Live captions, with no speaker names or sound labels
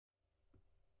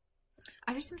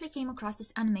I recently came across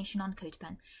this animation on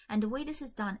CodePen, and the way this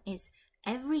is done is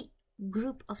every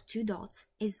group of 2 dots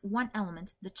is one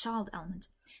element, the child element.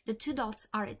 The 2 dots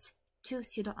are its 2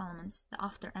 pseudo elements, the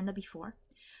after and the before,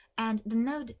 and the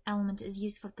node element is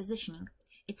used for positioning.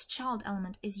 Its child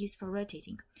element is used for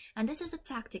rotating. And this is a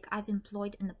tactic I've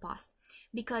employed in the past,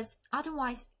 because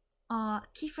otherwise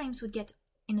keyframes would get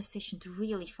inefficient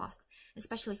really fast,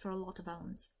 especially for a lot of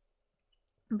elements.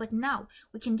 But now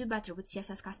we can do better with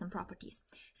CSS custom properties.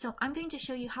 So I'm going to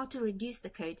show you how to reduce the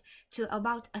code to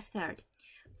about a third.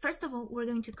 First of all, we're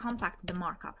going to compact the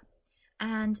markup,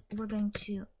 and we're going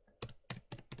to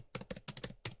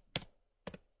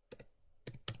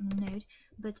node,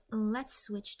 but let's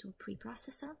switch to a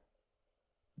preprocessor.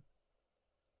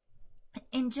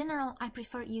 In general, I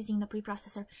prefer using the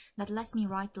preprocessor that lets me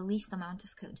write the least amount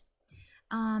of code.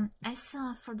 As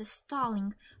for the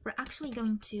styling, we're actually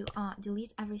going to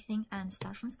delete everything and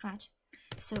start from scratch.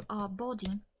 So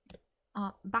body,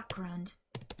 background,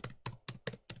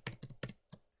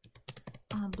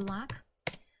 black,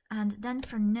 and then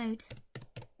for node,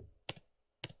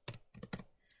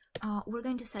 we're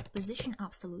going to set position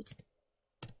absolute.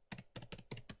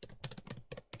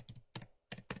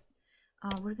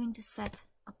 We're going to set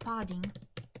a padding,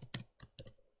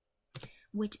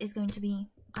 which is going to be,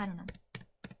 I don't know,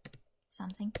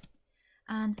 something.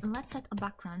 And let's set a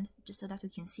background just so that we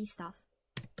can see stuff.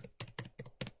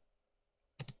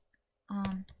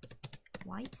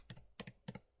 White.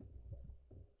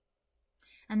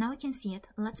 And now we can see it.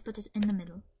 Let's put it in the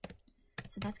middle.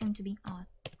 So that's going to be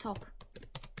top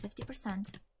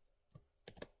 50%.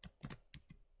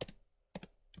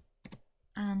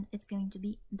 And it's going to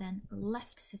be then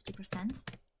left 50%.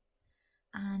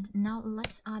 And now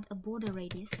let's add a border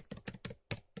radius,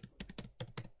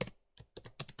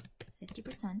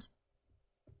 50%.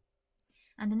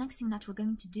 And the next thing that we're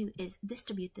going to do is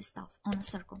distribute this stuff on a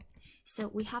circle.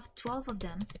 So we have 12 of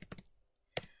them,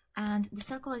 and the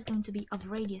circle is going to be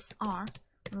of radius r.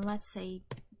 Let's say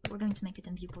we're going to make it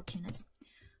in viewport units.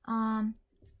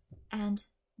 And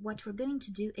what we're going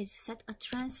to do is set a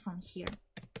transform here.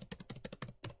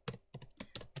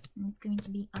 And it's going to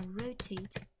be a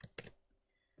rotate.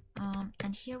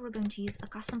 And here we're going to use a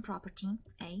custom property,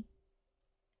 A,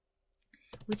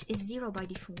 which is 0 by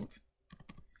default.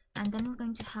 And then we're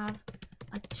going to have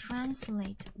a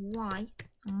translate y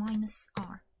minus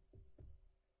r.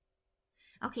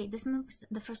 Okay, this moves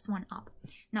the first one up.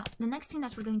 Now, the next thing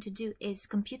that we're going to do is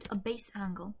compute a base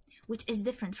angle, which is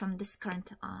different from this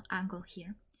current angle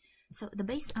here. So the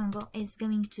base angle is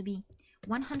going to be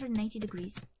 180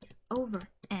 degrees over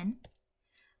n.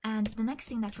 And the next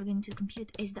thing that we're going to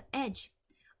compute is the edge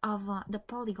of the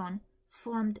polygon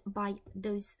formed by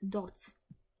those dots.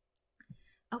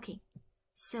 Okay,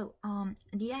 so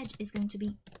the edge is going to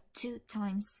be 2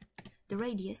 times the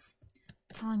radius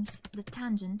times the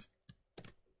tangent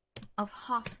of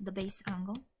half the base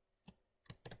angle.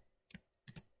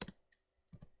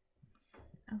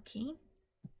 Okay,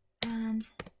 and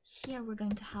here we're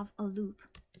going to have a loop.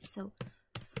 So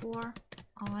for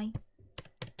I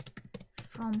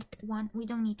from 1, we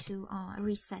don't need to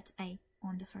reset A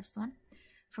on the first one.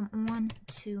 From 1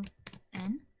 to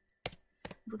n,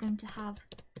 we're going to have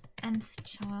nth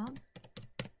child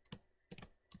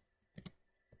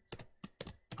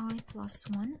I plus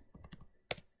 1,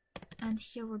 and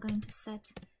here we're going to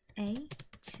set A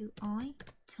to I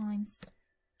times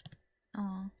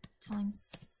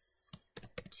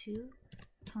 2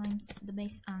 times the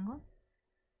base angle.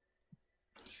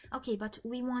 Okay, but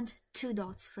we want 2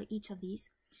 dots for each of these.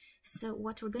 So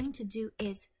what we're going to do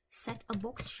is set a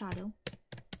box shadow,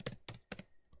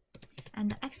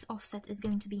 and the x offset is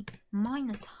going to be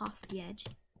minus half the edge,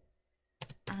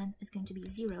 and it's going to be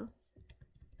 0.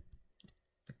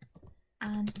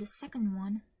 And the second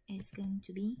one is going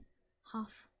to be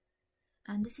half,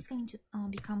 and this is going to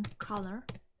become color.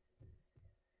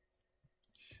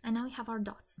 And now we have our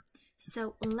dots.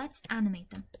 So let's animate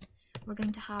them. We're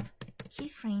going to have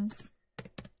keyframes.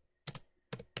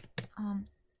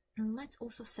 Let's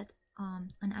also set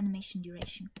an animation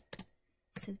duration.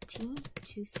 So t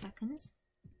 2 seconds,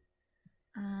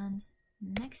 and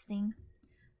next thing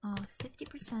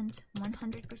 50%,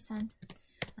 100%,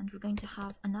 and we're going to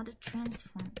have another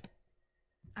transform.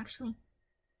 Actually,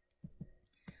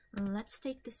 let's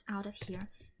take this out of here,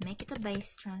 make it a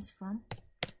base transform,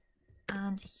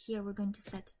 and here we're going to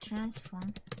set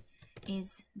transform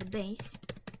is the base.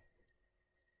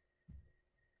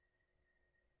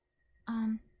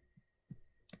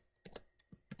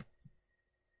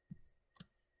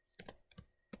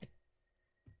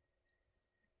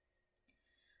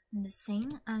 The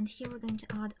same, and here we're going to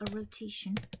add a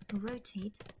rotation,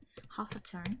 rotate half a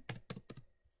turn.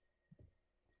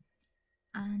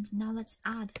 And now let's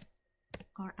add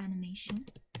our animation.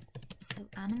 So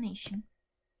animation,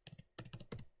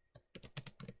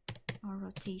 our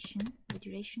rotation, the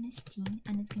duration is t,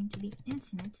 and it's going to be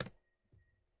infinite.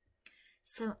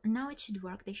 So now it should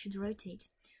work, they should rotate,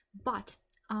 but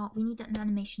we need an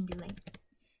animation delay.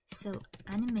 So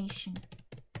animation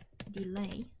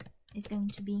delay is going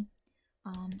to be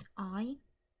I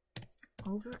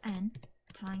over n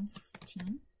times t.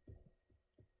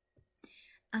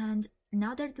 And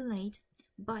now they're delayed,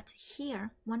 but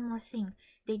here, one more thing,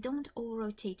 they don't all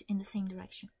rotate in the same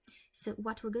direction. So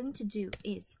what we're going to do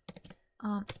is,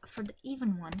 for the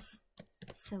even ones,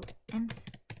 so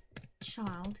nth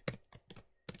child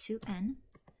to n,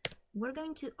 we're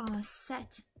going to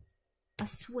set a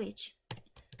switch,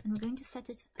 and we're going to set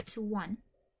it to 1.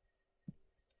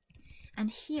 And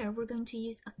here we're going to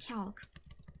use a calc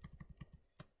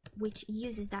which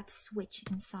uses that switch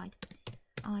inside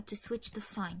to switch the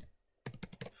sign.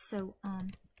 So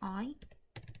I,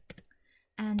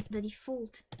 and the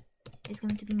default is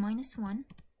going to be -1,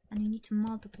 and we need to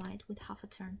multiply it with half a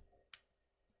turn.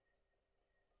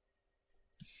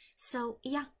 So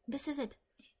yeah, this is it.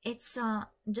 It's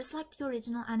just like the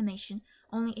original animation,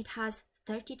 only it has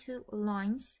 32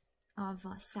 lines of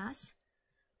sass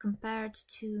compared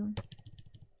to,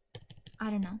 I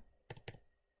don't know,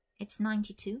 it's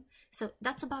 92. So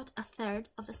that's about a third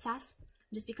of the sass,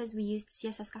 just because we used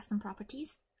CSS custom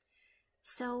properties.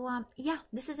 So yeah,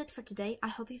 this is it for today. I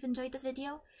hope you've enjoyed the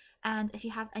video, and if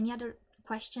you have any other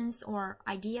questions or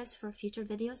ideas for future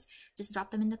videos, just drop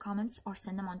them in the comments or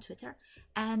send them on Twitter.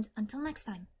 And until next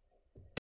time.